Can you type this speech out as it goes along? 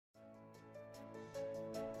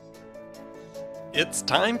It's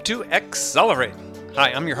time to accelerate.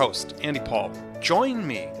 Hi, I'm your host, Andy Paul. Join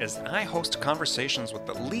me as I host conversations with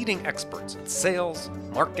the leading experts in sales,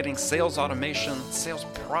 marketing, sales automation, sales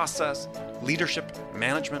process, leadership,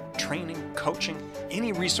 management, training, coaching,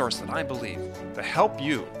 any resource that I believe to help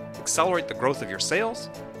you accelerate the growth of your sales,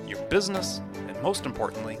 your business, and most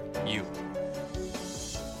importantly, you.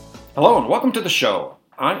 Hello and welcome to the show.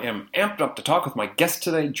 I am amped up to talk with my guest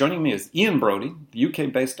today. Joining me is Ian Brody, the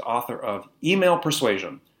UK-based author of Email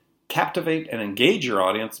Persuasion, Captivate and Engage Your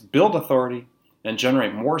Audience, Build Authority, and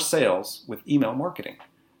Generate More Sales with Email Marketing.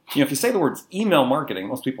 If you say the words email marketing,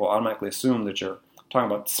 most people automatically assume that you're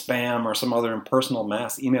talking about spam or some other impersonal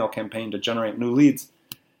mass email campaign to generate new leads.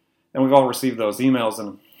 And we've all received those emails,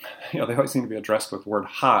 and they always seem to be addressed with the word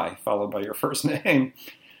hi, followed by your first name.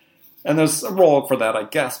 And there's a role for that, I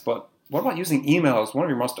guess, but what about using email as one of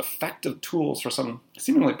your most effective tools for some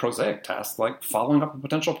seemingly prosaic tasks like following up with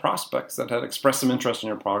potential prospects that had expressed some interest in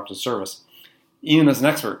your product or service? Ian is an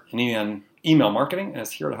expert in email marketing and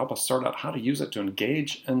is here to help us sort out how to use it to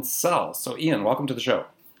engage and sell. So Ian, welcome to the show.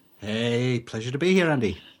 Hey, pleasure to be here,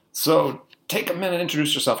 Andy. So take a minute,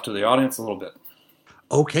 introduce yourself to the audience a little bit.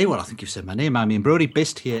 Okay, well, I think you've said my name. I'm Ian Brody,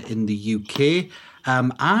 based here in the UK.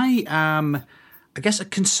 I am, I guess, a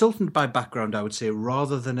consultant by background, I would say,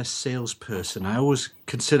 rather than a salesperson. I always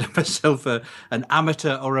consider myself an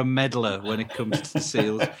amateur or a meddler when it comes to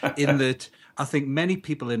sales, in that I think many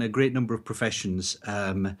people in a great number of professions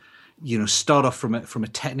start off from a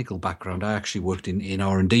technical background. I actually worked in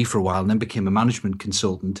R&D for a while and then became a management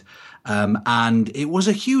consultant. And it was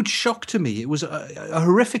a huge shock to me. It was a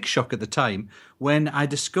horrific shock at the time when I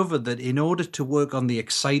discovered that in order to work on the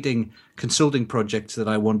exciting consulting projects that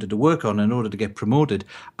I wanted to work on, in order to get promoted,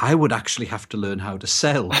 I would actually have to learn how to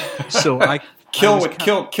sell. So I kill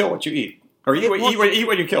what you eat. Or eat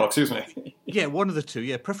what you kill, excuse me. Yeah, one of the two.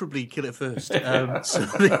 Yeah, preferably kill it first.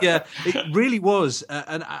 It really was.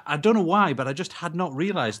 And I don't know why, but I just had not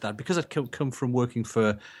realised that. Because I'd come from working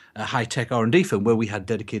for a high-tech R&D firm where we had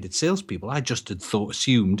dedicated salespeople, I just had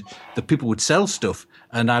assumed that people would sell stuff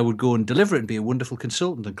and I would go and deliver it and be a wonderful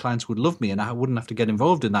consultant and clients would love me and I wouldn't have to get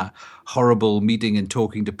involved in that horrible meeting and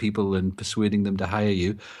talking to people and persuading them to hire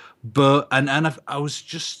you. But I was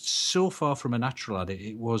just so far from a natural at it.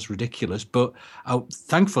 It was ridiculous. But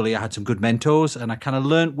thankfully, I had some good mentors, and I kind of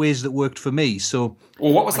learned ways that worked for me. So,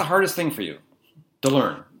 well, what was the hardest thing for you to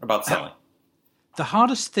learn about selling? The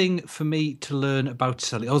hardest thing for me to learn about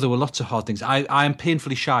selling. Oh, there were lots of hard things. I am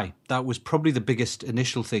painfully shy. That was probably the biggest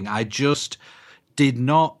initial thing. I just did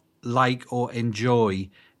not like or enjoy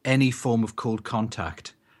any form of cold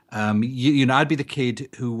contact. I'd be the kid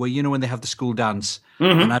who, when they have the school dance,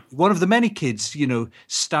 and I'd be one of the many kids,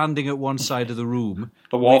 standing at one side of the room.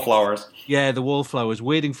 The wallflowers. Yeah, the wallflowers,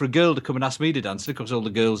 waiting for a girl to come and ask me to dance. And of course, all the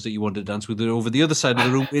girls that you wanted to dance with are over the other side of the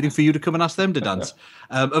room, waiting for you to come and ask them to dance.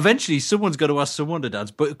 Eventually, someone's got to ask someone to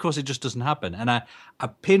dance, but of course, it just doesn't happen. And I'm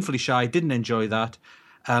painfully shy, didn't enjoy that.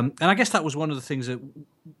 And I guess that was one of the things that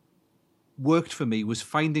worked for me, was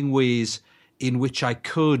finding ways in which I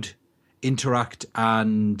could interact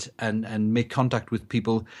and make contact with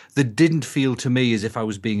people that didn't feel to me as if I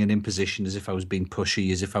was being an imposition, as if I was being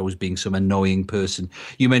pushy, as if I was being some annoying person.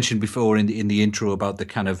 You mentioned before in the intro about the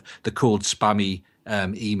kind of the cold spammy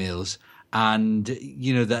emails, and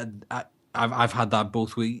that I've had that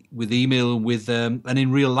both with email and and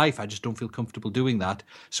in real life. I just don't feel comfortable doing that,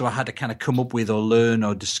 so I had to kind of come up with or learn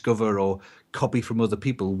or discover or copy from other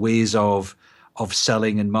people ways of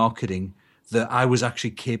selling and marketing that I was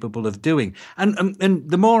actually capable of doing. And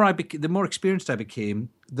the more experienced I became,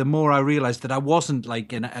 the more I realized that I wasn't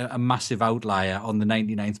like a massive outlier on the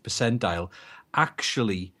 99th percentile.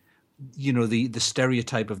 Actually, the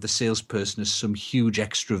stereotype of the salesperson is some huge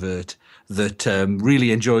extrovert that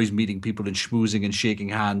really enjoys meeting people and schmoozing and shaking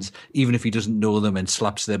hands, even if he doesn't know them, and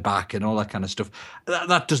slaps their back and all that kind of stuff.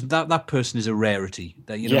 That person is a rarity.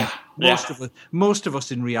 Most of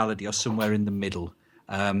us in reality are somewhere in the middle.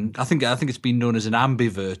 I think it's been known as an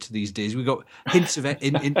ambivert these days. We've got hints of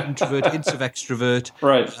introvert, hints of extrovert.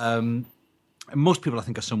 Right. Most people, I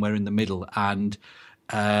think, are somewhere in the middle, and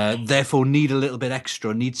therefore need a little bit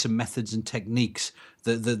extra, need some methods and techniques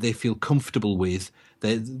that they feel comfortable with,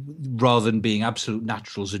 rather than being absolute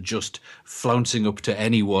naturals of just flouncing up to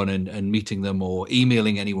anyone and meeting them, or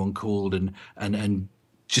emailing anyone cold and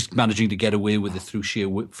just managing to get away with it through sheer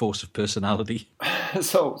force of personality.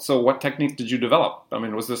 So what technique did you develop? I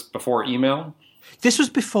mean, was this before email? This was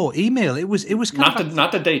before email. It was kind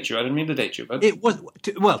not to date you. I didn't mean to date you, but it was.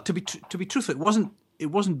 To be truthful, it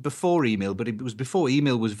wasn't before email, but it was before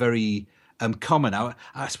email was very common.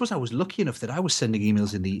 I suppose I was lucky enough that I was sending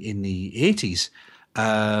emails in the 80s.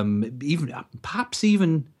 even perhaps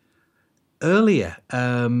even earlier,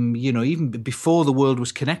 even before the world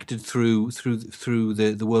was connected through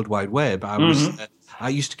the World Wide Web. I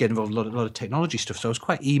used to get involved in a lot of technology stuff, so I was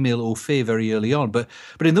quite email au fait very early on. But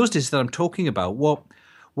in those days that I'm talking about,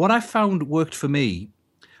 what I found worked for me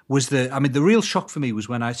was the real shock for me was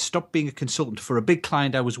when I stopped being a consultant for a big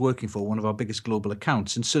client I was working for, one of our biggest global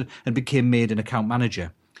accounts, and became made an account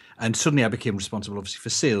manager. And suddenly I became responsible, obviously, for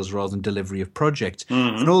sales rather than delivery of projects.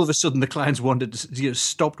 And all of a sudden, the clients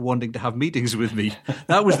stopped wanting to have meetings with me.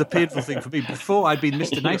 That was the painful thing for me. Before, I'd been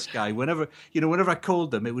Mr. Nice Guy. Whenever I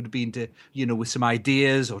called them, it would have been to, with some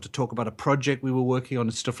ideas or to talk about a project we were working on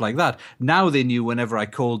and stuff like that. Now they knew whenever I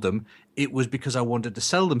called them, it was because I wanted to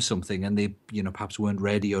sell them something, and they, perhaps weren't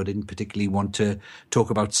ready or didn't particularly want to talk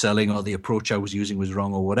about selling, or the approach I was using was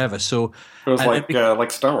wrong or whatever. So it was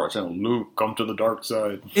like Star Wars, Luke, come to the dark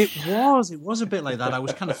side. It was a bit like that. I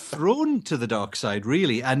was kind of thrown to the dark side,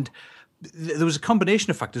 really, and there was a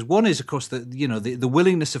combination of factors. One is, of course, the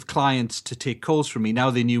willingness of clients to take calls from me.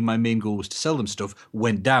 Now they knew my main goal was to sell them stuff,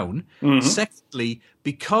 went down. Secondly,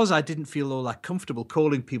 because I didn't feel all that comfortable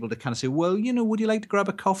calling people to kind of say, well, would you like to grab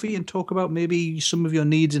a coffee and talk about maybe some of your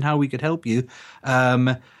needs and how we could help you?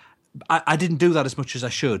 I didn't do that as much as I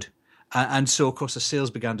should. And so, of course, the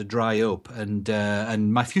sales began to dry up,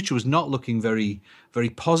 and my future was not looking very, very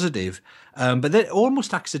positive. But then,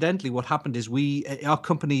 almost accidentally, what happened is our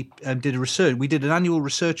company did a research. We did an annual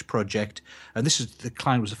research project, and the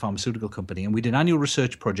client was a pharmaceutical company, and we did an annual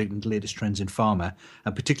research project into the latest trends in pharma,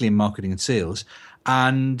 and particularly in marketing and sales.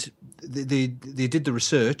 And they did the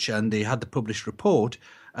research, and they had the published report.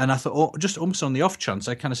 And I thought, just almost on the off chance,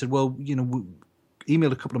 I kind of said, well,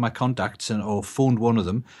 emailed a couple of my contacts or phoned one of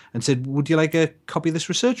them and said, would you like a copy of this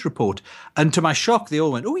research report? And to my shock, they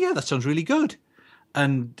all went, oh yeah, that sounds really good.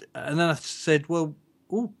 And then I said, well,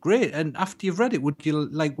 oh, great. And after you've read it, would you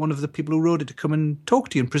like one of the people who wrote it to come and talk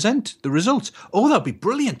to you and present the results? Oh, that'd be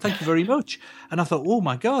brilliant. Thank you very much. And I thought, oh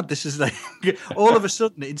my God, this is like, all of a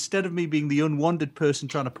sudden, instead of me being the unwanted person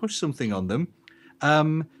trying to push something on them,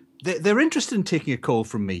 they're interested in taking a call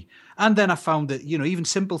from me. And then I found that, even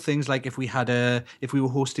simple things like if we were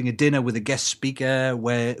hosting a dinner with a guest speaker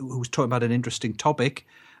who was talking about an interesting topic,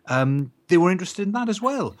 they were interested in that as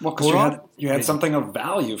well. Well, because you had something of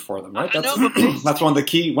value for them, right? That's one of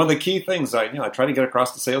the key things I try to get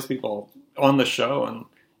across to salespeople on the show and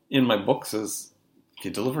in my books is if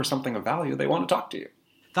you deliver something of value, they want to talk to you.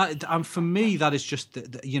 That for me, that is just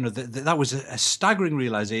that was a staggering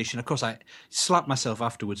realization. Of course, I slapped myself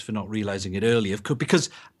afterwards for not realizing it earlier because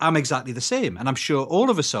I'm exactly the same, and I'm sure all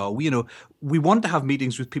of us are. We want to have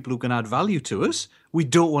meetings with people who can add value to us. We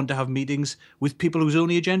don't want to have meetings with people whose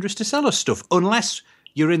only agenda is to sell us stuff, unless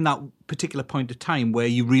you're in that particular point of time where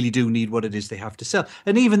you really do need what it is they have to sell.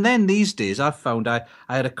 And even then, these days, I've found I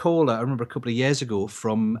had a caller. I remember a couple of years ago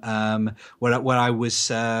from where I was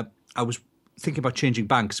thinking about changing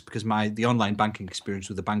banks because the online banking experience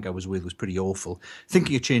with the bank I was with was pretty awful.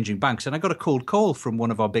 Thinking of changing banks, and I got a cold call from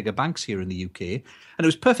one of our bigger banks here in the UK, and it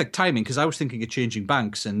was perfect timing because I was thinking of changing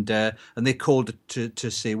banks, and they called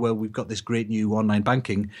to say, well, we've got this great new online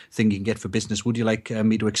banking thing you can get for business. Would you like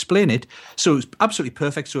me to explain it? So it was absolutely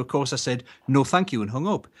perfect. So of course I said no, thank you, and hung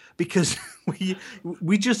up because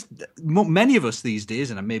we just many of us these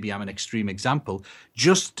days, and maybe I'm an extreme example,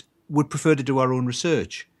 just would prefer to do our own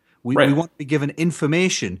research. We want to be given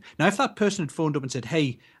information. Now, if that person had phoned up and said,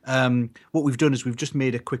 hey, what we've done is we've just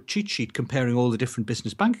made a quick cheat sheet comparing all the different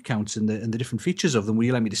business bank accounts and the different features of them. Will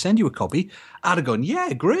you like me to send you a copy? I'd have gone,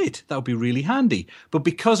 yeah, great. That would be really handy. But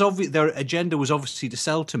because their agenda was obviously to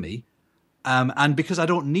sell to me, and because I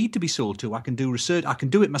don't need to be sold to, I can do research. I can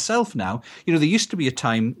do it myself now. There used to be a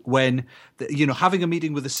time when, having a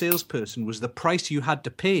meeting with a salesperson was the price you had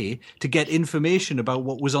to pay to get information about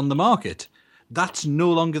what was on the market. That's no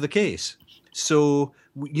longer the case. So,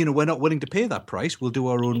 we're not willing to pay that price. We'll do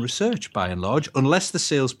our own research by and large, unless the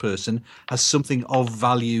salesperson has something of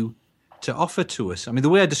value to offer to us. I mean, the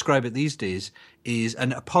way I describe it these days is,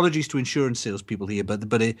 and apologies to insurance salespeople here, but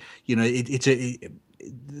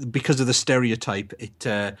because of the stereotype,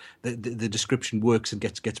 the description works and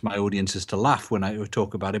gets my audiences to laugh when I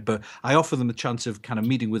talk about it. But I offer them the chance of kind of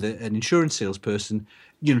meeting with an insurance salesperson.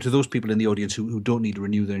 To those people in the audience who don't need to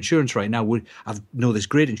renew their insurance right now, I know this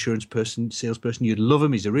great salesperson. You'd love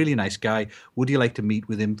him. He's a really nice guy. Would you like to meet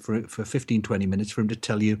with him for 15, 20 minutes for him to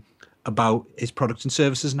tell you about his products and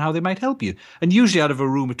services and how they might help you? And usually out of a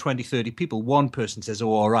room of 20, 30 people, one person says,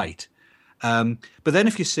 oh, all right. But then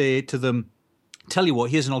if you say to them, Tell you what,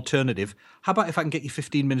 here's an alternative. How about if I can get you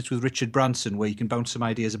 15 minutes with Richard Branson where you can bounce some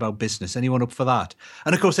ideas about business? Anyone up for that?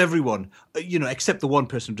 And of course, everyone, except the one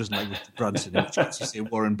person who doesn't like Richard Branson, in which case you say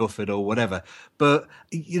Warren Buffett or whatever. But,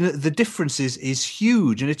 the difference is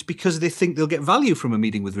huge. And it's because they think they'll get value from a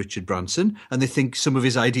meeting with Richard Branson, and they think some of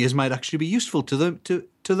his ideas might actually be useful to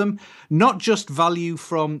them. Not just value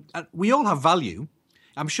from, we all have value.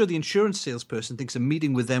 I'm sure the insurance salesperson thinks a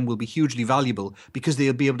meeting with them will be hugely valuable because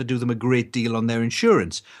they'll be able to do them a great deal on their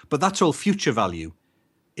insurance. But that's all future value.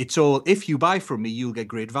 It's all, if you buy from me, you'll get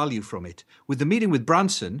great value from it. With the meeting with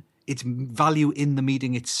Branson, it's value in the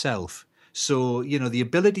meeting itself. So, the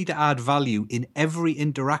ability to add value in every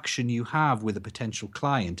interaction you have with a potential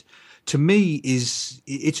client, to me,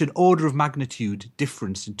 it's an order of magnitude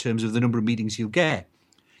difference in terms of the number of meetings you'll get.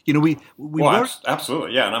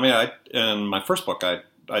 Absolutely, yeah. And I mean, in my first book,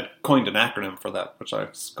 I coined an acronym for that, which I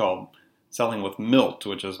called Selling with MILT,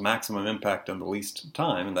 which is maximum impact in the least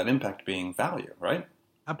time, and that impact being value, right?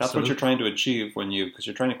 Absolutely. That's what you're trying to achieve because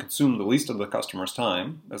you're trying to consume the least of the customer's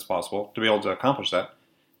time as possible to be able to accomplish that,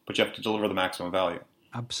 but you have to deliver the maximum value.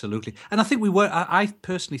 Absolutely. And I think I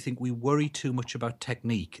personally think we worry too much about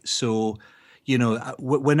technique. So,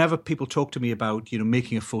 whenever people talk to me about,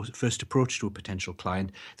 making a first approach to a potential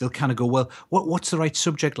client, they'll kind of go, well, what's the right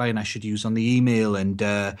subject line I should use on the email? And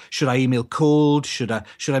should I email cold? Should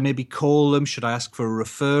I maybe call them? Should I ask for a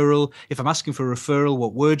referral? If I'm asking for a referral,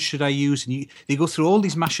 what words should I use? And they go through all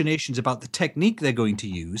these machinations about the technique they're going to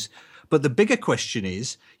use. But the bigger question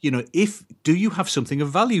is, do you have something of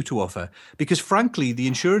value to offer? Because frankly, the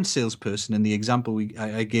insurance salesperson in the example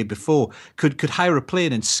I gave before could hire a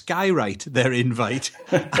plane and skywrite their invite,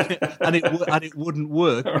 and it wouldn't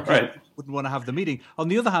work. Right. Wouldn't want to have the meeting. On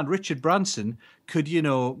the other hand, Richard Branson could,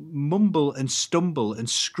 mumble and stumble and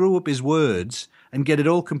screw up his words and get it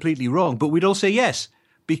all completely wrong. But we'd all say yes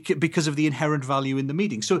because of the inherent value in the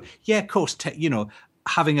meeting. So yeah, of course,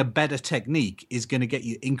 having a better technique is going to get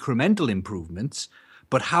you incremental improvements,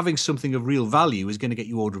 but having something of real value is going to get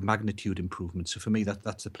you order of magnitude improvements. So for me,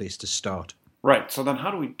 that's the place to start. Right. So then how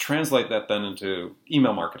do we translate that then into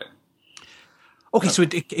email marketing? Okay, so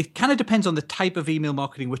it kind of depends on the type of email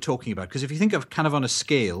marketing we're talking about. Because if you think of kind of on a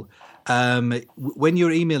scale, when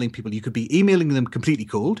you're emailing people, you could be emailing them completely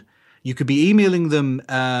cold. You could be emailing them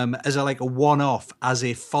as a one-off, as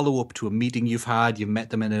a follow-up to a meeting you've had. You've met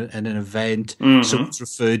them in an event, someone's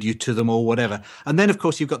referred you to them or whatever. And then, of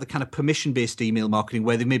course, you've got the kind of permission-based email marketing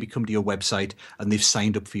where they maybe come to your website and they've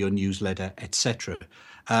signed up for your newsletter, etc.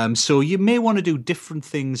 So you may want to do different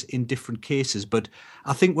things in different cases. But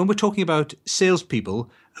I think when we're talking about salespeople,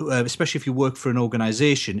 especially if you work for an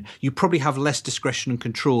organization, you probably have less discretion and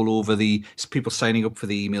control over the people signing up for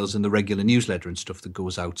the emails and the regular newsletter and stuff that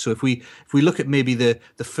goes out. So if we look at maybe the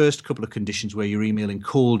first couple of conditions where you're emailing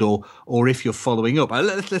cold or if you're following up,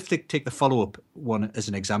 let's take the follow-up one as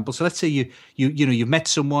an example. So let's say you've met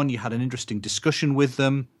someone, you had an interesting discussion with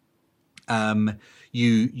them.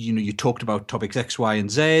 You talked about topics X, Y, and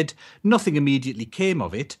Z. Nothing immediately came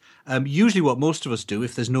of it. Usually, what most of us do,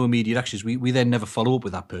 if there's no immediate actions, we then never follow up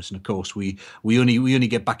with that person. Of course, we only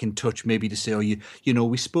get back in touch maybe to say,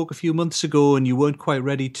 we spoke a few months ago and you weren't quite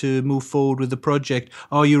ready to move forward with the project.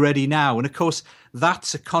 Are you ready now? And of course,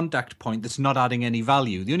 that's a contact point that's not adding any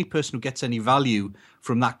value. The only person who gets any value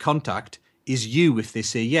from that contact is you if they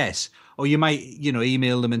say yes. Or you might,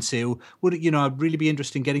 email them and say, I'd really be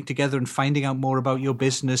interested in getting together and finding out more about your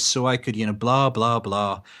business so I could, blah, blah,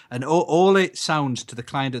 blah. And all it sounds to the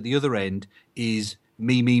client at the other end is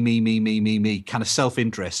me, kind of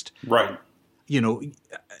self-interest. Right.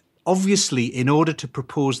 Obviously, in order to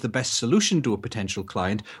propose the best solution to a potential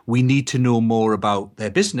client, we need to know more about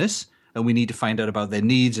their business and we need to find out about their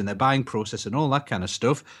needs and their buying process and all that kind of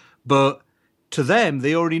stuff. But to them,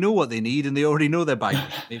 they already know what they need and they already know their buying.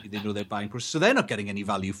 Maybe they know their buying process, so they're not getting any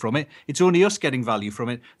value from it. It's only us getting value from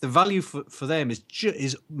it. The value for them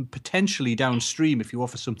is potentially downstream if you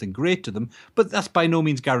offer something great to them, but that's by no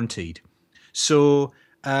means guaranteed. So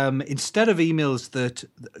instead of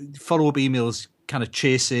follow-up emails kind of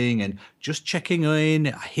chasing and just checking in.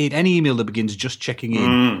 I hate any email that begins just checking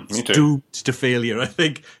in. Me too. It's doomed to failure, I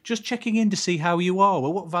think. Just checking in to see how you are.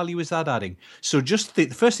 Well, what value is that adding? So just the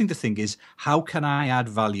first thing to think is, how can I add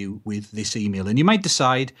value with this email? And you might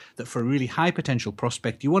decide that for a really high potential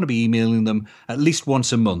prospect, you want to be emailing them at least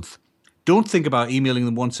once a month. Don't think about emailing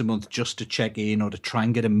them once a month just to check in or to try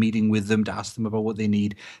and get a meeting with them to ask them about what they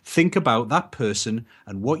need. Think about that person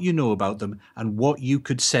and what you know about them and what you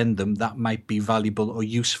could send them that might be valuable or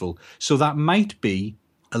useful. So that might be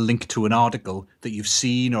a link to an article that you've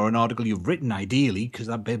seen or an article you've written, ideally, because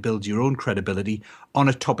that builds your own credibility on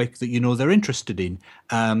a topic that you know they're interested in.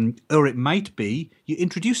 Or it might be you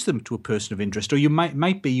introduce them to a person of interest, or you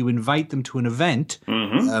might be you invite them to an event,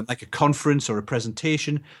 like a conference or a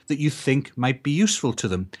presentation that you think might be useful to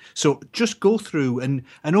them. So just go through, and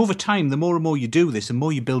over time, the more and more you do this, the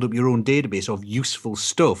more you build up your own database of useful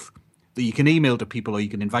stuff that you can email to people or you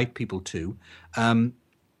can invite people to.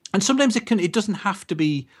 And sometimes it doesn't have to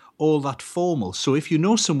be all that formal. So if you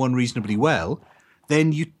know someone reasonably well,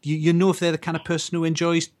 then you know if they're the kind of person who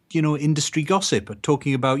enjoys, industry gossip or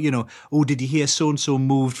talking about, oh, did you hear so-and-so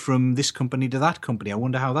moved from this company to that company? I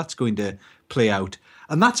wonder how that's going to play out.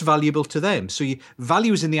 And that's valuable to them. So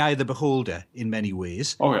value is in the eye of the beholder in many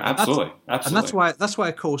ways. Oh, absolutely. Absolutely. And that's why,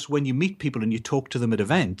 of course, when you meet people and you talk to them at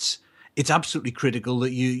events, it's absolutely critical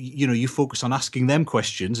that you focus on asking them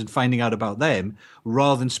questions and finding out about them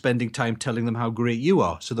rather than spending time telling them how great you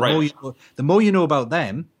are. So the more you know about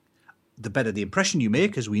them, the better the impression you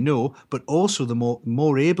make, as we know, but also the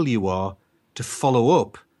more able you are to follow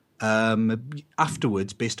up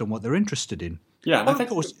afterwards based on what they're interested in. Yeah, and I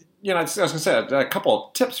think, I was going to say a couple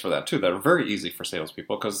of tips for that too that are very easy for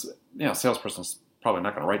salespeople, because a salesperson's probably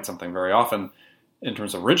not going to write something very often in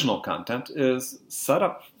terms of original content, is set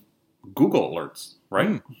up Google alerts,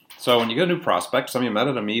 right? So when you get a new prospect, some of you met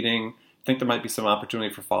at a meeting, think there might be some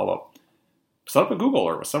opportunity for follow-up, set up a Google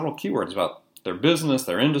alert with several keywords about their business,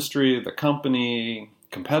 their industry, the company,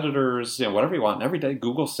 competitors, whatever you want. And every day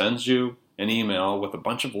Google sends you an email with a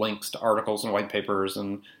bunch of links to articles and white papers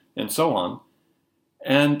and so on.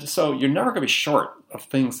 And so you're never going to be short of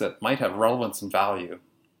things that might have relevance and value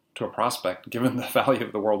to a prospect, given the value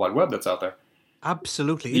of the World Wide Web that's out there.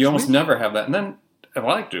 Absolutely. You almost never have that. And then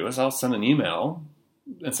what I do is I'll send an email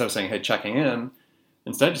instead of saying, hey, checking in.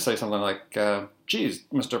 Instead, just say something like, geez,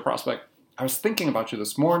 Mr. Prospect, I was thinking about you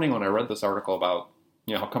this morning when I read this article about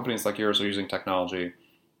how companies like yours are using technology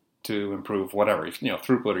to improve whatever,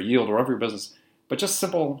 throughput or yield or whatever your business. But just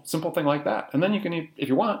simple thing like that. And then you can, if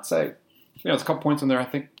you want, say, there's a couple points in there I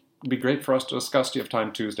think would be great for us to discuss. Do you have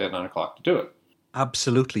time Tuesday at 9 o'clock to do it?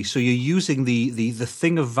 Absolutely. So you're using the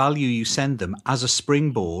thing of value you send them as a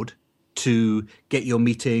springboard to get your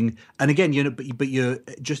meeting. And again, but you're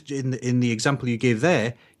just in the example you gave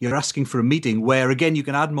there, you're asking for a meeting where, again, you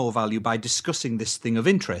can add more value by discussing this thing of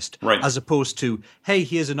interest, right, as opposed to, hey,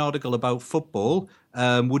 here's an article about football.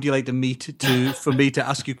 Would you like to meet for me to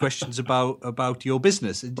ask you questions about your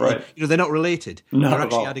business? Right. They're not related. Not they're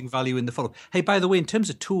actually at all. adding value in the follow. Hey, by the way, in terms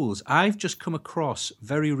of tools, I've just come across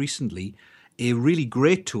very recently a really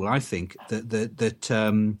great tool, I think, that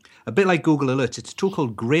a bit like Google Alerts. It's a tool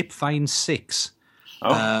called Grapevine 6.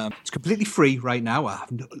 Oh. It's completely free right now. I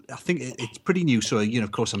think it's pretty new, so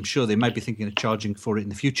of course, I'm sure they might be thinking of charging for it in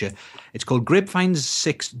the future. It's called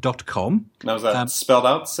grapevine6.com. Now, is that spelled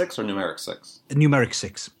out 6 or numeric 6? Numeric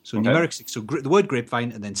 6. So okay. Numeric 6. So the word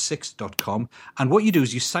grapevine and then 6.com. And what you do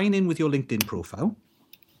is you sign in with your LinkedIn profile,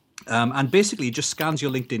 and basically it just scans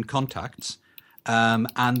your LinkedIn contacts.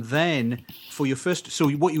 And then for your first, so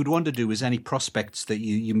what you would want to do is any prospects that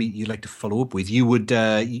you meet, you'd like to follow up with, you'd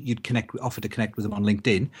offer to connect with them on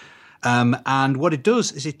LinkedIn. And what it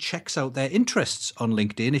does is it checks out their interests on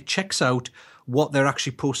LinkedIn. It checks out what they're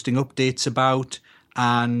actually posting updates about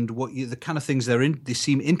and the kind of things they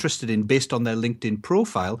seem interested in based on their LinkedIn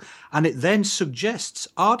profile. And it then suggests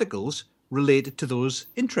articles related to those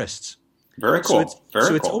interests. Very cool.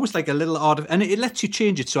 It's almost like a little and it lets you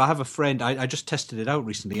change it. So I have a friend, I just tested it out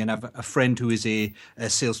recently, and I have a friend who is a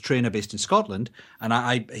sales trainer based in Scotland,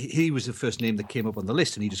 and he was the first name that came up on the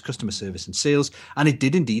list, and he does customer service and sales, and it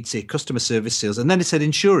did indeed say customer service, sales, and then it said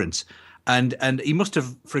insurance. And he must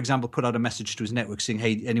have, for example, put out a message to his network saying,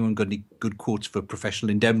 hey, anyone got any good quotes for professional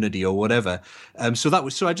indemnity or whatever? So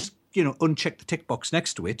I just uncheck the tick box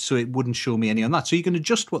next to it so it wouldn't show me any on that. So you can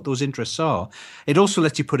adjust what those interests are. It also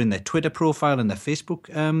lets you put in their Twitter profile and their Facebook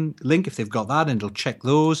link if they've got that, and it'll check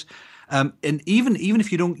those. And even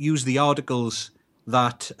if you don't use the articles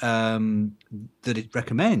that it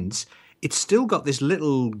recommends, it's still got this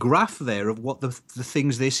little graph there of what the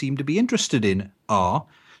things they seem to be interested in are.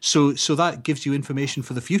 So that gives you information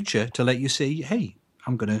for the future to let you say, hey,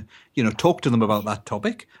 I'm going to, talk to them about that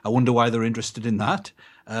topic. I wonder why they're interested in that.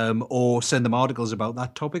 Or send them articles about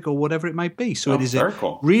that topic or whatever it might be. So it is a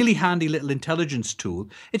really handy little intelligence tool.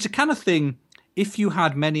 It's a kind of thing, if you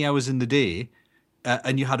had many hours in the day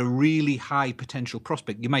and you had a really high potential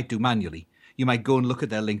prospect, you might do manually. You might go and look at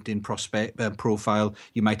their LinkedIn prospect profile.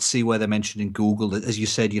 You might see where they're mentioned in Google. As you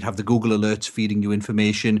said, you'd have the Google alerts feeding you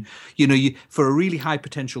information. For a really high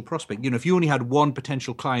potential prospect, if you only had one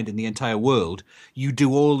potential client in the entire world, you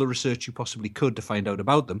do all the research you possibly could to find out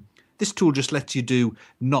about them. This tool just lets you do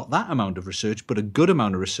not that amount of research, but a good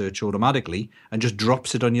amount of research automatically and just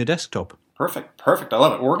drops it on your desktop. Perfect. I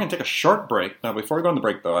love it. Well, we're going to take a short break. Now, before we go on the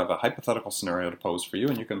break, though, I have a hypothetical scenario to pose for you,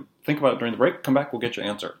 and you can think about it during the break. Come back, we'll get your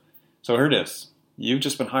answer. So here it is. You've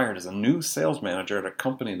just been hired as a new sales manager at a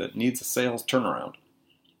company that needs a sales turnaround.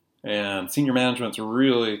 And senior management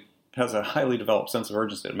really has a highly developed sense of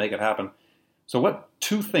urgency to make it happen. So what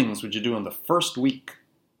 2 things would you do in the first week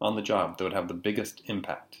on the job that would have the biggest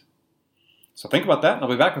impact? So think about that, and I'll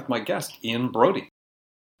be back with my guest, Ian Brody.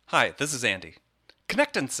 Hi, this is Andy.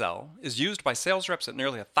 Connect and Sell is used by sales reps at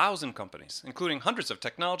nearly 1,000 companies, including hundreds of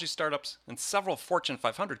technology startups and several Fortune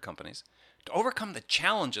 500 companies, to overcome the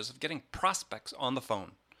challenges of getting prospects on the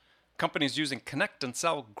phone. Companies using Connect and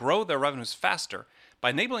Sell grow their revenues faster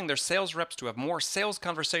by enabling their sales reps to have more sales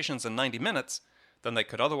conversations in 90 minutes than they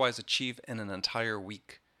could otherwise achieve in an entire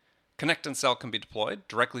week. Connect and Sell can be deployed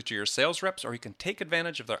directly to your sales reps, or you can take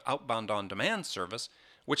advantage of their outbound on-demand service,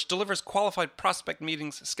 which delivers qualified prospect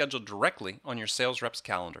meetings scheduled directly on your sales reps'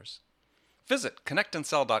 calendars. Visit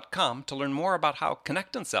connectandsell.com to learn more about how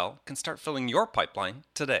Connect and Sell can start filling your pipeline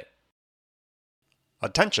today.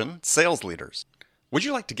 Attention, sales leaders. Would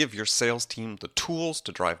you like to give your sales team the tools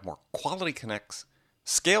to drive more quality connects,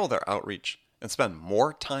 scale their outreach, and spend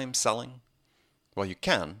more time selling? Well, you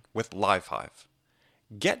can with LiveHive.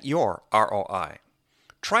 Get your ROI.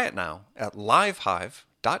 Try it now at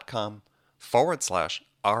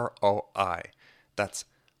livehive.com/ROI. That's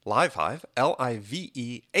LiveHive,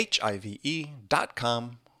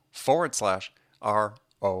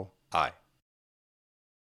 LiveHive.com/ROI.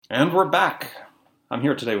 And we're back. I'm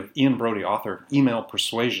here today with Ian Brody, author of Email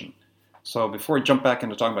Persuasion. So before we jump back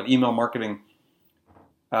into talking about email marketing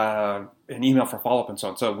and email for follow-up and so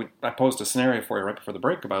on, I posed a scenario for you right before the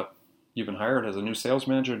break about you've been hired as a new sales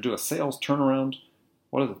manager to do a sales turnaround.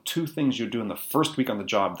 What are the 2 things you do in the first week on the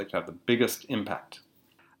job that could have the biggest impact?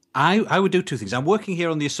 I would do 2 things. I'm working here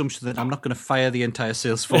on the assumption that I'm not going to fire the entire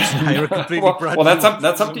sales force and hire a completely brand new. Well,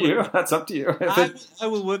 that's up to you. That's up to you. I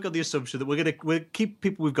will work on the assumption that we'll keep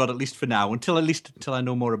people we've got at least for now, until I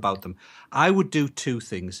know more about them. I would do 2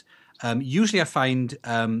 things. Usually, I find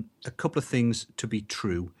a couple of things to be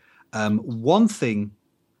true. One thing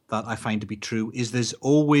that I find to be true is there's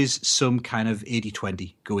always some kind of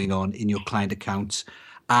 80-20 going on in your client accounts,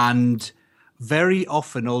 and very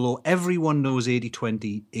often, although everyone knows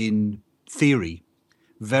 80-20 in theory,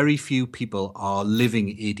 very few people are living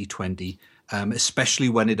 80-20, especially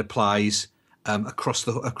when it applies across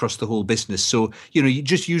the whole business. So, you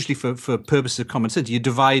just usually for purposes of common sense, you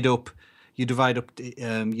divide up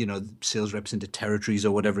sales reps into territories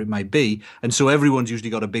or whatever it might be. And so everyone's usually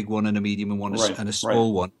got a big one and a medium and one and a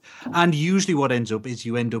small one. And usually what ends up is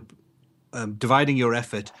you end up dividing your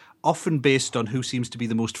effort, often based on who seems to be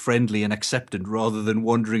the most friendly and acceptant, rather than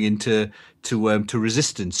wandering into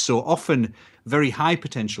resistance. So often, very high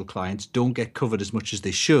potential clients don't get covered as much as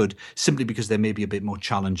they should, simply because they may be a bit more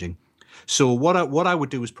challenging. So what I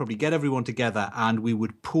would do is probably get everyone together, and we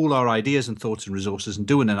would pool our ideas and thoughts and resources and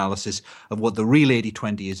do an analysis of what the real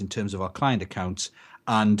 80-20 is in terms of our client accounts,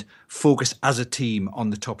 and focus as a team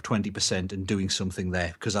on the top 20% and doing something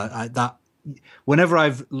there. Because whenever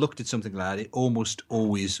I've looked at something like that, it almost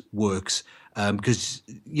always works. Because,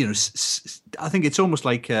 I think it's almost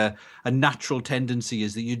like a natural tendency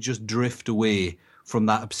is that you just drift away from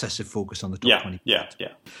that obsessive focus on the top 20%. Yeah.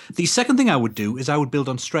 The second thing I would do is I would build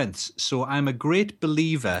on strengths. So I'm a great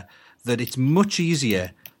believer that it's much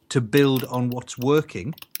easier to build on what's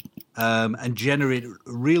working and generate a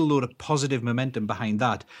real load of positive momentum behind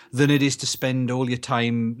that than it is to spend all your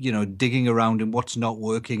time, digging around in what's not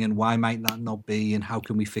working and why might that not be and how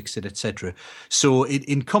can we fix it, etc. So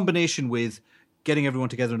in combination with getting everyone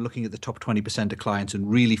together and looking at the top 20% of clients and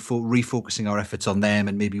really refocusing our efforts on them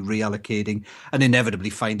and maybe reallocating and inevitably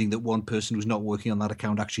finding that one person who's not working on that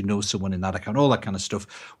account actually knows someone in that account, all that kind of stuff.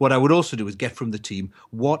 What I would also do is get from the team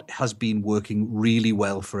what has been working really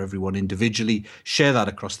well for everyone individually, share that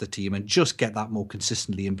across the team, and just get that more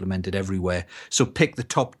consistently implemented everywhere. So pick the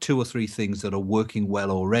top 2 or 3 things that are working well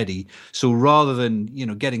already. So rather than,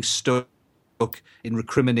 getting stuck in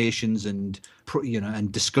recriminations and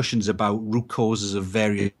discussions about root causes of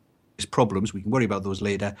various problems, we can worry about those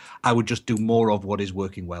later. I would just do more of what is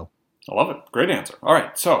working well. I love it. Great answer. All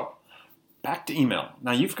right, so back to email.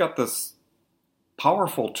 Now you've got this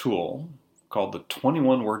powerful tool called the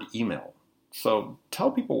 21-word email. So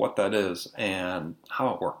tell people what that is and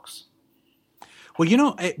how it works.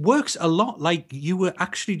 Well, it works a lot like you were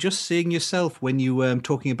actually just saying yourself when you were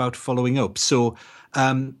talking about following up. So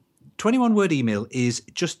 21-word email is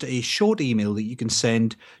just a short email that you can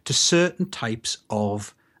send to certain types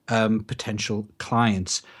of potential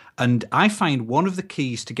clients. And I find one of the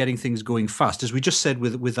keys to getting things going fast, as we just said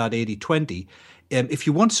with that 80/20, if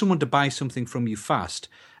you want someone to buy something from you fast,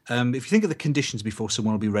 if you think of the conditions before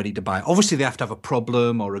someone will be ready to buy, obviously they have to have a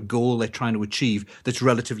problem or a goal they're trying to achieve that's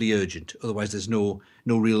relatively urgent. Otherwise, there's no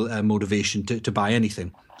real motivation to buy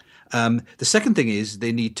anything. The second thing is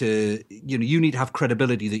they need to, you need to have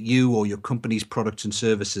credibility that you or your company's products and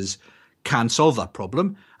services can solve that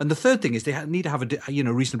problem. And the third thing is they need to have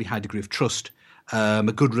a reasonably high degree of trust, a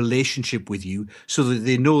good relationship with you, so that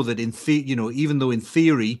they know that even though in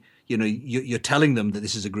theory, you're telling them that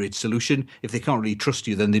this is a great solution, if they can't really trust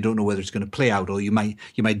you, then they don't know whether it's going to play out, or you might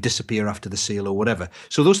disappear after the sale or whatever.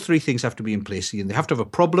 So those three things have to be in place. They have to have a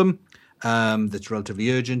problem that's relatively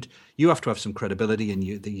urgent. You have to have some credibility, and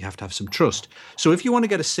you have to have some trust. So if you want to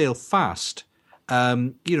get a sale fast,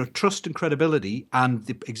 trust and credibility and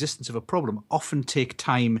the existence of a problem often take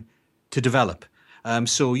time to develop.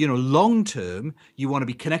 So, long term, you want to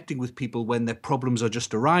be connecting with people when their problems are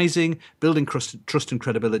just arising, building trust and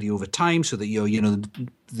credibility over time, so that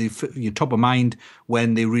you're top of mind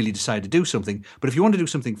when they really decide to do something. But if you want to do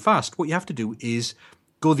something fast, what you have to do is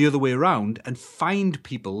go the other way around and find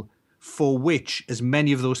people for which as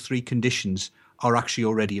many of those three conditions are actually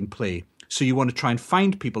already in play. So you want to try and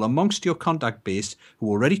find people amongst your contact base who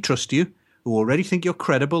already trust you, who already think you're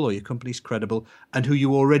credible or your company's credible, and who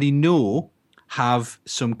you already know have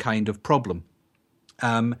some kind of problem.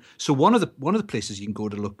 So one of the places you can go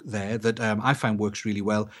to look there that I find works really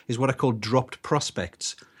well is what I call dropped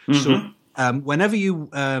prospects. Mm-hmm. So whenever you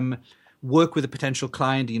work with a potential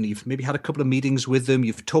client, you've maybe had a couple of meetings with them,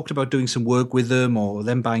 you've talked about doing some work with them or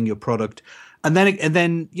them buying your product, and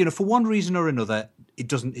then for one reason or another it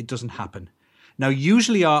doesn't happen. Now,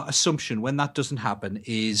 usually our assumption when that doesn't happen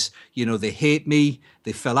is, they hate me,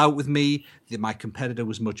 they fell out with me, my competitor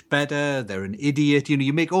was much better, they're an idiot.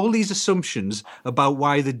 You make all these assumptions about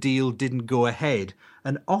why the deal didn't go ahead.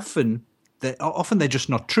 And often they're just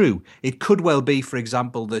not true. It could well be, for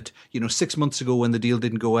example, that, 6 months ago when the deal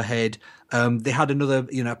didn't go ahead, they had another,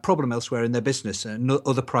 problem elsewhere in their business and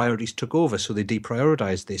other priorities took over, so they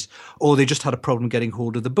deprioritized this. Or they just had a problem getting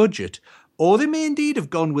hold of the budget. Or they may indeed have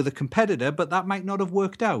gone with a competitor, but that might not have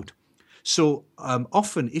worked out. So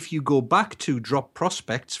often, if you go back to drop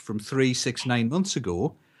prospects from 3, 6, 9 months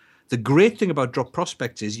ago, the great thing about drop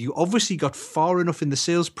prospects is you obviously got far enough in the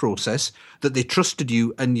sales process that they trusted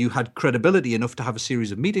you and you had credibility enough to have a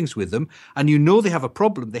series of meetings with them, and they have a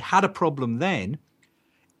problem. They had a problem then,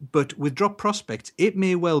 but with drop prospects, it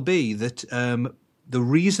may well be that the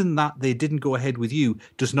reason that they didn't go ahead with you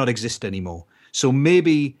does not exist anymore. So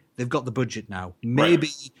maybe they've got the budget now. Maybe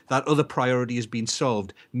that other priority has been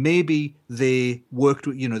solved. Maybe they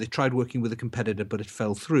they tried working with a competitor, but it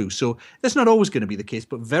fell through. So that's not always going to be the case,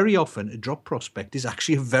 but very often a drop prospect is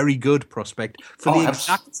actually a very good prospect for the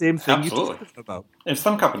exact same thing you're talking about. And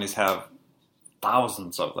some companies have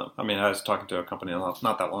thousands of them. I mean, I was talking to a company not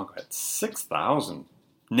that long ago, had 6,000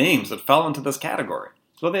 names that fell into this category.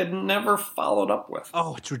 So they had never followed up with.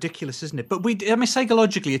 Oh, it's ridiculous, isn't it? But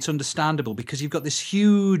psychologically, it's understandable because you've got this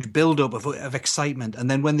huge build-up of excitement. And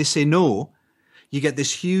then when they say no, you get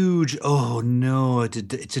this huge, oh, no,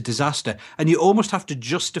 it's a disaster. And you almost have to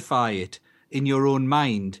justify it in your own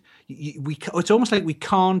mind. It's almost like we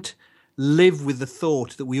can't live with the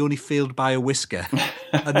thought that we only failed by a whisker.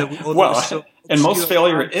 And most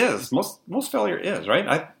failure is,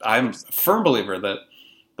 right? I'm a firm believer that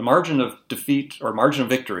the margin of defeat or margin of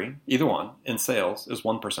victory, either one, in sales is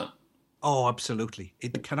 1%. Oh, absolutely.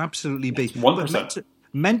 It can absolutely be. 1%.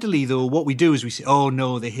 Mentally, though, what we do is we say, oh,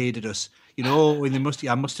 no, they hated us.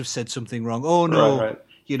 I must have said something wrong. Oh, no, right.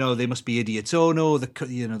 They must be idiots. Oh, no,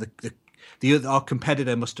 our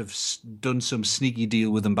competitor must have done some sneaky deal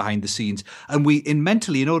with them behind the scenes. And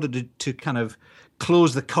in order to kind of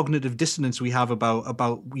close the cognitive dissonance we have about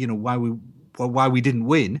why we didn't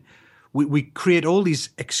win, we create all these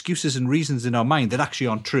excuses and reasons in our mind that actually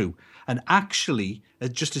aren't true. And actually,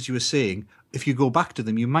 just as you were saying, if you go back to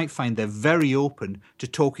them, you might find they're very open to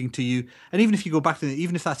talking to you. And even if you go back to them,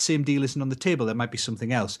 even if that same deal isn't on the table, there might be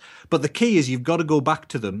something else. But the key is you've got to go back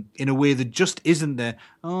to them in a way that just isn't there.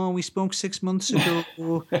 Oh, we spoke 6 months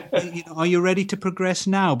ago. Are you ready to progress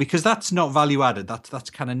now? Because that's not value added. That's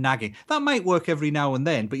kind of nagging. That might work every now and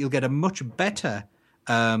then, but you'll get a much better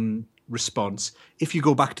response if you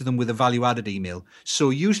go back to them with a value-added email.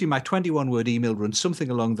 So usually my 21-word email runs something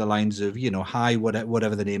along the lines of, hi,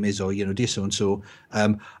 whatever the name is, or, dear so-and-so,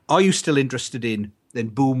 are you still interested in, then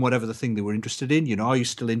boom, whatever the thing they were interested in, are you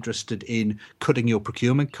still interested in cutting your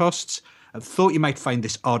procurement costs? I thought you might find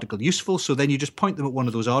this article useful. So then you just point them at one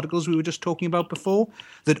of those articles we were just talking about before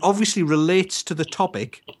that obviously relates to the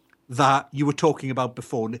topic that you were talking about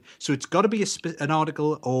before. So it's got to be an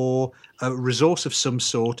article or a resource of some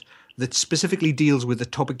sort that specifically deals with the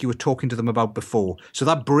topic you were talking to them about before. So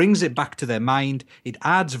that brings it back to their mind. It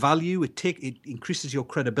adds value. It increases your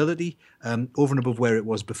credibility over and above where it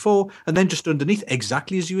was before. And then just underneath,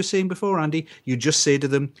 exactly as you were saying before, Andy, you just say to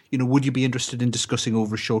them, would you be interested in discussing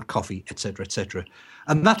over a short coffee, etc., etc.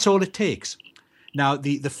 And that's all it takes. Now,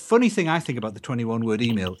 the funny thing I think about the 21-word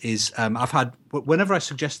email is whenever I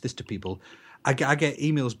suggest this to people, I get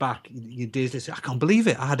emails back days. They say, I can't believe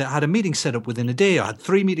it. I had a meeting set up within a day. I had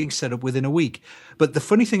 3 meetings set up within a week. But the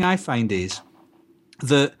funny thing I find is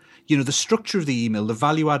that, the structure of the email, the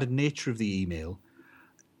value-added nature of the email,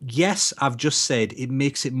 yes, I've just said it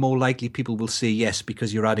makes it more likely people will say yes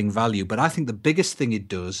because you're adding value. But I think the biggest thing it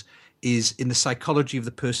does is in the psychology of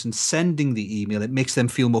the person sending the email, it makes them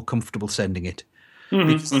feel more comfortable sending it.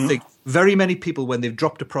 Because I think very many people, when they've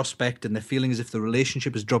dropped a prospect and they're feeling as if the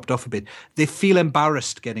relationship has dropped off a bit, they feel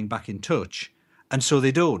embarrassed getting back in touch. And so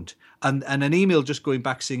they don't. And an email just going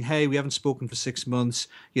back saying, hey, we haven't spoken for 6 months.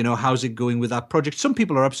 How's it going with that project? Some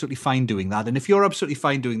people are absolutely fine doing that. And if you're absolutely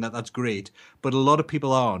fine doing that, that's great. But a lot of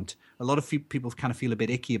people aren't. A lot of people kind of feel a bit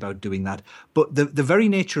icky about doing that. But the very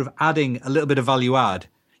nature of adding a little bit of value add,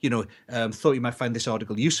 thought you might find this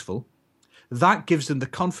article useful. That gives them the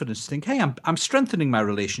confidence to think, hey, I'm strengthening my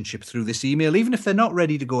relationship through this email, even if they're not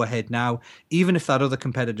ready to go ahead now, even if that other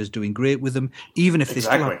competitor's doing great with them, even if they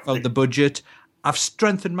still haven't found the budget. I've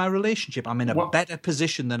strengthened my relationship. I'm in a better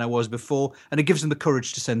position than I was before, and it gives them the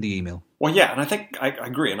courage to send the email. Well, yeah, and I think I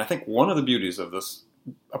agree. And I think one of the beauties of this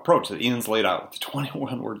approach that Ian's laid out with the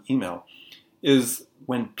 21-word email is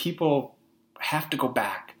when people have to go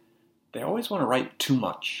back, they always want to write too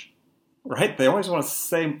much. Right? They always want to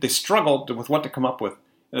say, they struggle with what to come up with,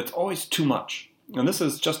 and it's always too much. And this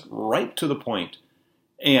is just right to the point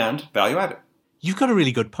and value added. You've got a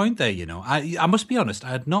really good point there, I must be honest, I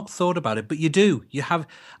had not thought about it, but you do. You have,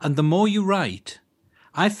 and the more you write,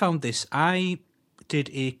 I found this, I did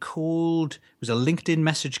it was a LinkedIn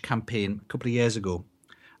message campaign a couple of years ago.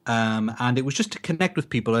 And it was just to connect with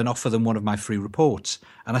people and offer them one of my free reports.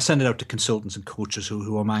 And I send it out to consultants and coaches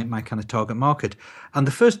who are my kind of target market. And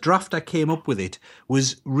the first draft I came up with it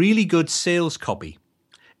was really good sales copy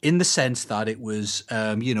in the sense that it was,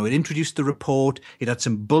 it introduced the report. It had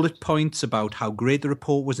some bullet points about how great the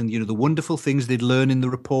report was and, the wonderful things they'd learn in the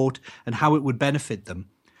report and how it would benefit them.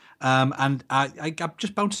 And I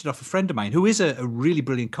just bounced it off a friend of mine who is a really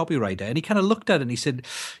brilliant copywriter. And he kind of looked at it and he said,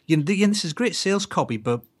 this is great sales copy,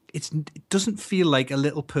 but it doesn't feel like a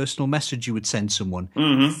little personal message you would send someone.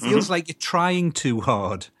 It feels like you're trying too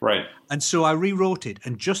hard. Right. And so I rewrote it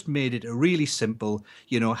and just made it a really simple,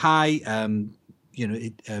 hi, I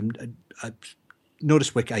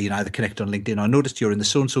noticed we're either connect on LinkedIn. I noticed you're in the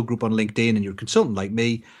so-and-so group on LinkedIn and you're a consultant like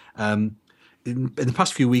me. In the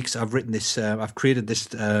past few weeks, I've written this, I've created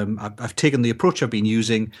this, I've taken the approach I've been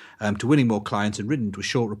using to winning more clients and written into a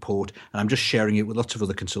short report, and I'm just sharing it with lots of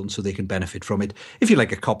other consultants so they can benefit from it. If you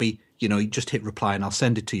like a copy, you just hit reply and I'll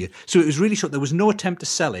send it to you. So it was really short. There was no attempt to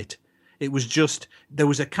sell it. It was just, there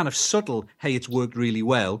was a kind of subtle, hey, it's worked really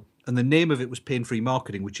well. And the name of it was Pain-Free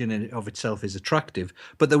Marketing, which in and of itself is attractive.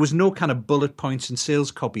 But there was no kind of bullet points and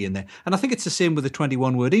sales copy in there. And I think it's the same with the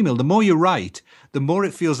 21-word email. The more you write, the more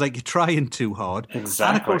it feels like you're trying too hard.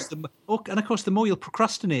 Exactly. And of course, the more you'll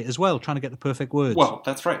procrastinate as well, trying to get the perfect words. Well,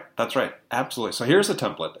 that's right. That's right. Absolutely. So here's a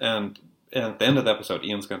template. And at the end of the episode,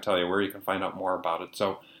 Ian's going to tell you where you can find out more about it.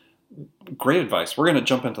 So great advice. We're going to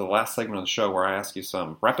jump into the last segment of the show where I ask you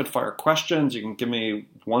some rapid-fire questions. You can give me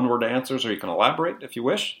one-word answers or you can elaborate if you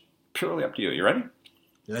wish. Purely up to you. You ready?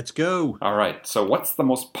 Let's go. All right. So what's the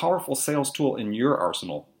most powerful sales tool in your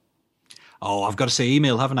arsenal? Oh, I've got to say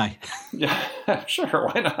email, haven't I? Yeah, sure.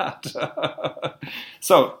 Why not?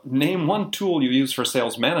 So name one tool you use for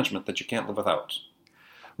sales management that you can't live without.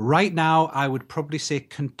 Right now, I would probably say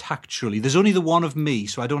Contactually. There's only the one of me,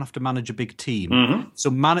 so I don't have to manage a big team.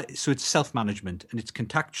 Mm-hmm. So it's self-management, and it's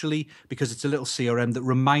Contactually because it's a little CRM that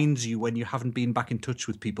reminds you when you haven't been back in touch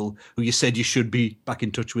with people who you said you should be back in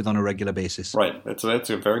touch with on a regular basis. Right. That's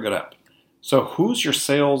a very good app. So who's your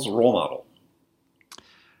sales role model?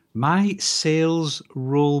 My sales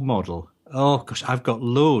role model? Oh, gosh, I've got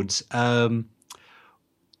loads. I'm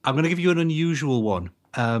going to give you an unusual one.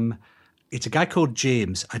 It's a guy called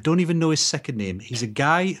James. I don't even know his second name. He's a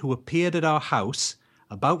guy who appeared at our house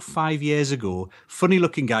about 5 years ago.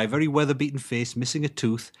 Funny-looking guy, very weather-beaten face, missing a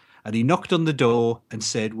tooth. And he knocked on the door and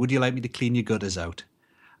said, "Would you like me to clean your gutters out?"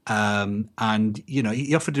 And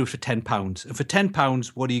he offered to do it for £10. And for £10,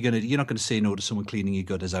 what are you going to do? You're not going to say no to someone cleaning your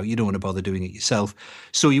gutters out. You don't want to bother doing it yourself.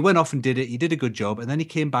 So he went off and did it. He did a good job. And then he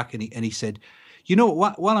came back and he said,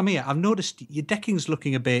 while I'm here, I've noticed your decking's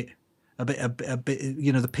looking a bit,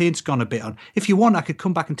 the paint's gone a bit on. If you want, I could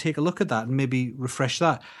come back and take a look at that and maybe refresh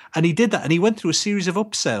that. And he did that, and he went through a series of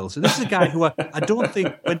upsells. And this is a guy who I don't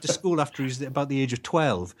think went to school after he's about the age of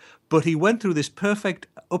 12, but he went through this perfect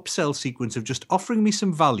upsell sequence of just offering me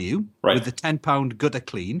some value with the £10 gutter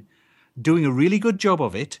clean, doing a really good job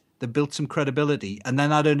of it that built some credibility, and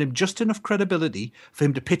then I'd earned him just enough credibility for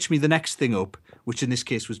him to pitch me the next thing up, which in this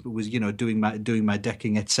case was doing my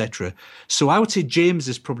decking, etc. So I would say James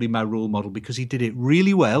is probably my role model because he did it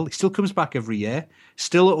really well. He still comes back every year,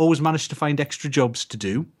 still always managed to find extra jobs to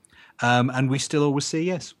do, and we still always say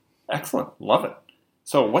yes. Excellent. Love it.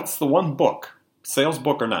 So what's the one book, sales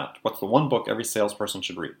book or not, what's the one book every salesperson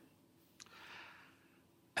should read?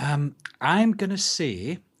 I'm going to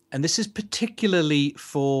say, and this is particularly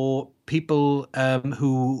for people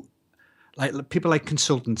who, like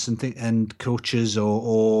consultants and coaches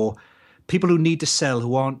or people who need to sell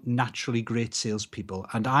who aren't naturally great salespeople.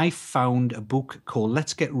 And I found a book called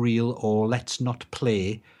Let's Get Real or Let's Not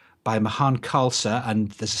Play by Mahan Khalsa,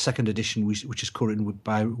 and there's a second edition which is co-written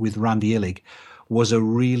with Randy Illig, was a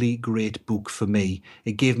really great book for me.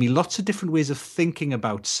 It gave me lots of different ways of thinking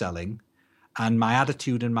about selling and my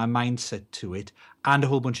attitude and my mindset to it, and a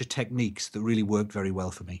whole bunch of techniques that really worked very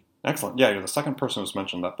well for me. Excellent. Yeah, you're the second person who's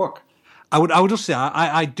mentioned that book. I would also say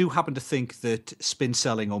I do happen to think that Spin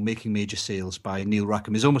Selling or Making Major Sales by Neil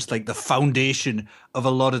Rackham is almost like the foundation of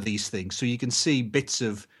a lot of these things. So you can see bits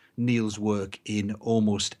of Neil's work in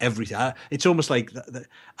almost everything. It's almost like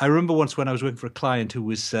I remember once when I was working for a client who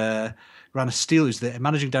was ran a steel, who's the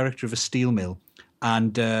managing director of a steel mill,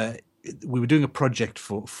 and we were doing a project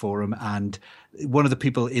for him, and one of the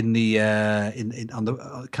people in the in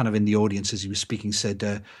the audience as he was speaking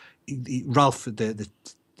said, Ralph, the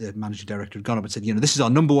managing director, had gone up and said, this is our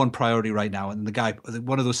number one priority right now. And the guy,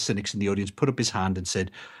 one of those cynics in the audience, put up his hand and said,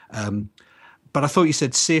 but I thought you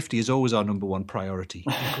said safety is always our number one priority.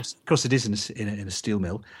 Of course it is in a steel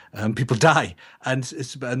mill. People die.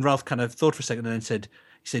 And Ralph kind of thought for a second and then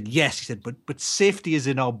he said, yes. He said, but safety is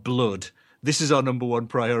in our blood. This is our number one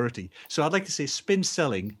priority. So I'd like to say Spin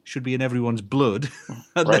Selling should be in everyone's blood.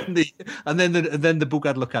 And then the book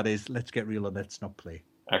I'd look at is Let's Get Real and Let's Not Play.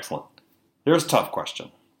 Excellent. Here's a tough question.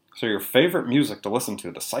 So your favorite music to listen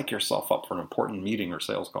to psych yourself up for an important meeting or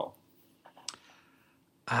sales call?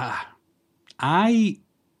 For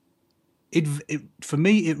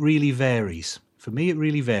me, it really varies.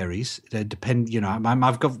 It depends,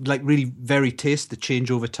 I've got like really varied tastes that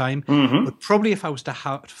change over time. Mm-hmm. But probably if I was to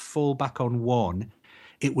have to fall back on one,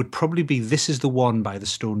 it would probably be This Is the One by the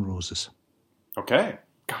Stone Roses. Okay.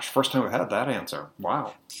 Gosh, first time I've had that answer.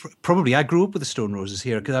 Wow. Probably. I grew up with the Stone Roses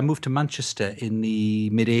here because I moved to Manchester in the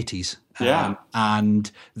mid-'80s. Yeah. And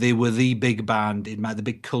they were the big band, the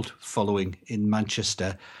big cult following in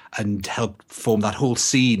Manchester, and helped form that whole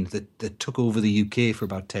scene that took over the UK for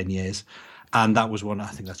about 10 years. And that was I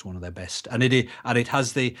think that's one of their best. And it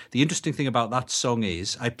has the interesting thing about that song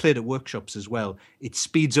is, I played at workshops as well, it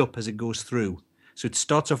speeds up as it goes through. So it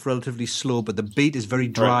starts off relatively slow, but the beat is very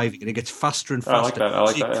driving, and it gets faster and faster. I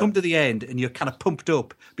like so that, you come to the end, and you're kind of pumped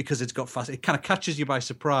up because it's got fast. It kind of catches you by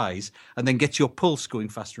surprise, and then gets your pulse going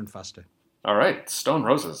faster and faster. All right, Stone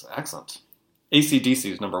Roses, excellent.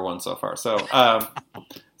 AC/DC is number one so far. So,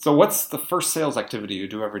 so what's the first sales activity you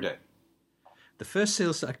do every day? The first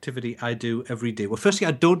sales activity I do every day. Well, firstly,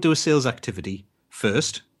 I don't do a sales activity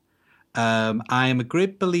first. I am a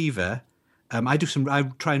great believer. I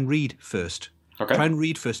try and read first. Okay. Try and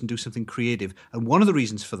read first and do something creative. And one of the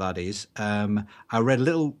reasons for that is I read a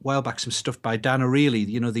little while back some stuff by Dan Ariely,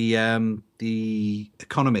 the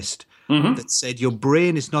economist, mm-hmm. that said your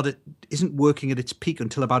brain isn't working at its peak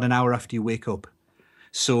until about an hour after you wake up.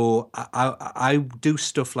 So I do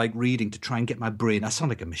stuff like reading to try and get my brain. I sound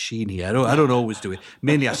like a machine here. I don't always do it.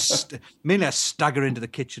 Mainly I stagger into the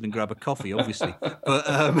kitchen and grab a coffee, obviously. But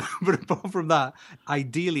apart from that,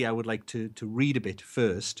 ideally I would like to read a bit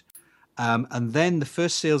first. And then the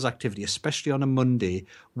first sales activity, especially on a Monday,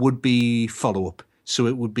 would be follow-up. So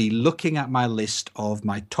it would be looking at my list of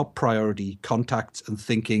my top priority contacts and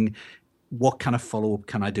thinking, what kind of follow-up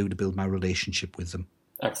can I do to build my relationship with them?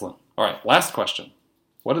 Excellent. All right, last question.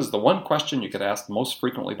 What is the one question you get asked most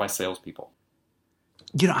frequently by salespeople?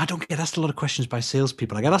 I don't get asked a lot of questions by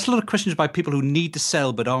salespeople. I get asked a lot of questions by people who need to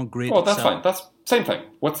sell but aren't great Well, at that's selling. fine. That's same thing.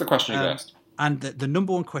 What's the question you asked? And the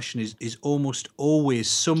number one question is almost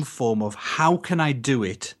always some form of how can I do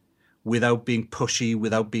it without being pushy,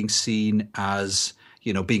 without being seen as,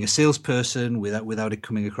 being a salesperson, without it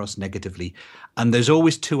coming across negatively. And there's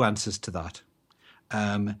always two answers to that.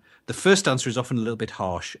 The first answer is often a little bit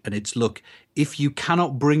harsh, and it's, look, if you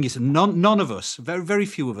cannot bring yourself, none of us, very, very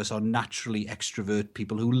few of us are naturally extrovert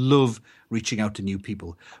people who love reaching out to new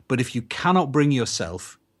people. But if you cannot bring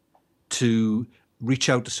yourself to reach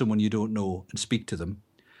out to someone you don't know and speak to them,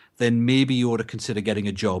 then maybe you ought to consider getting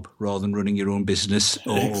a job rather than running your own business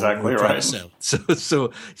or Exactly trying right. to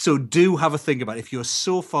sell. So do have a think about it. If you're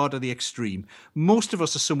so far to the extreme, most of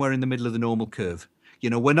us are somewhere in the middle of the normal curve.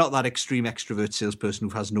 We're not that extreme extrovert salesperson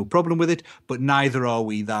who has no problem with it, but neither are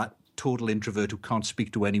we that total introvert who can't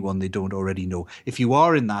speak to anyone they don't already know. If you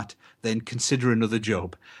are in that, then consider another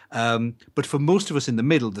job. But for most of us in the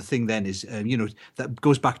middle, the thing then is, that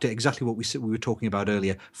goes back to exactly what we were talking about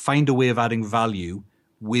earlier. Find a way of adding value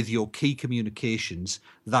with your key communications.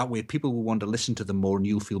 That way people will want to listen to them more and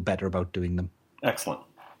you'll feel better about doing them. Excellent.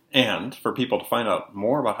 And for people to find out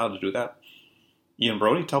more about how to do that, Ian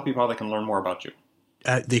Brody, tell people how they can learn more about you.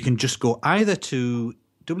 They can just go either to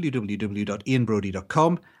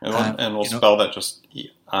www.ianbrodie.com. And we'll spell that just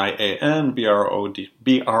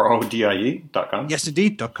IANBRODIE.com. Yes,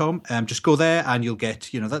 indeed.com. Just go there and you'll get,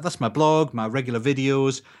 that's my blog, my regular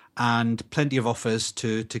videos, and plenty of offers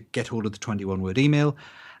to get hold of the 21-word email.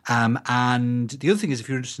 And the other thing is, if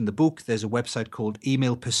you're interested in the book, there's a website called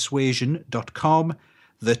emailpersuasion.com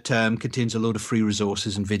that contains a load of free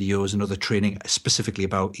resources and videos and other training specifically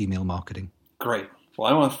about email marketing. Great. Well,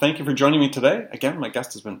 I want to thank you for joining me today. Again, my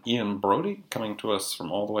guest has been Ian Brody, coming to us from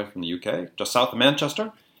all the way from the UK, just south of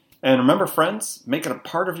Manchester. And remember, friends, make it a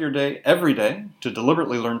part of your day every day to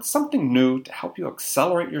deliberately learn something new to help you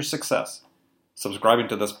accelerate your success. Subscribing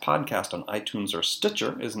to this podcast on iTunes or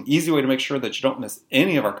Stitcher is an easy way to make sure that you don't miss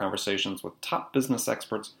any of our conversations with top business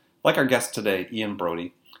experts like our guest today, Ian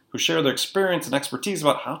Brody, who share their experience and expertise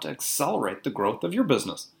about how to accelerate the growth of your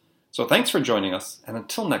business. So thanks for joining us, and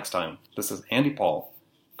until next time, this is Andy Paul.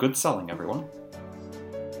 Good selling, everyone.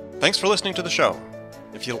 Thanks for listening to the show.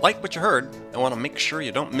 If you like what you heard and want to make sure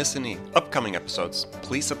you don't miss any upcoming episodes,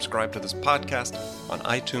 please subscribe to this podcast on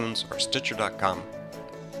iTunes or Stitcher.com.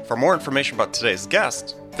 For more information about today's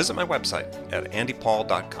guest, visit my website at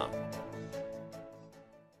andypaul.com.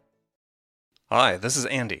 Hi, this is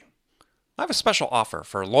Andy. I have a special offer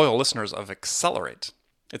for loyal listeners of Accelerate.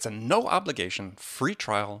 It's a no-obligation free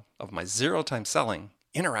trial of my zero-time selling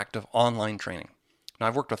interactive online training. Now,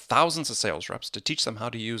 I've worked with thousands of sales reps to teach them how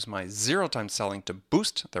to use my zero-time selling to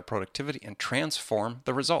boost their productivity and transform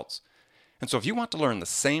the results. And so if you want to learn the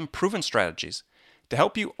same proven strategies to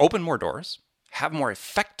help you open more doors, have more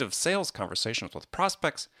effective sales conversations with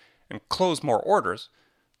prospects, and close more orders,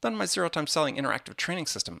 then my zero-time selling interactive training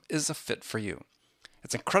system is a fit for you.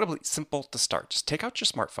 It's incredibly simple to start. Just take out your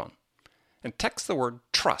smartphone and text the word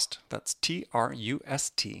TRUST, that's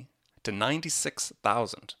TRUST, to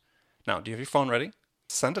 96,000. Now, do you have your phone ready?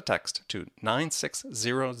 Send a text to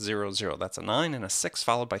 96000. That's a 9 and a 6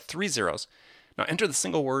 followed by 3 zeros. Now enter the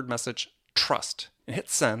single word message TRUST and hit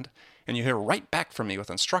send, and you hear right back from me with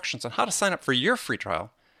instructions on how to sign up for your free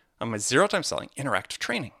trial on my zero-time selling interactive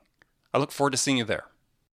training. I look forward to seeing you there.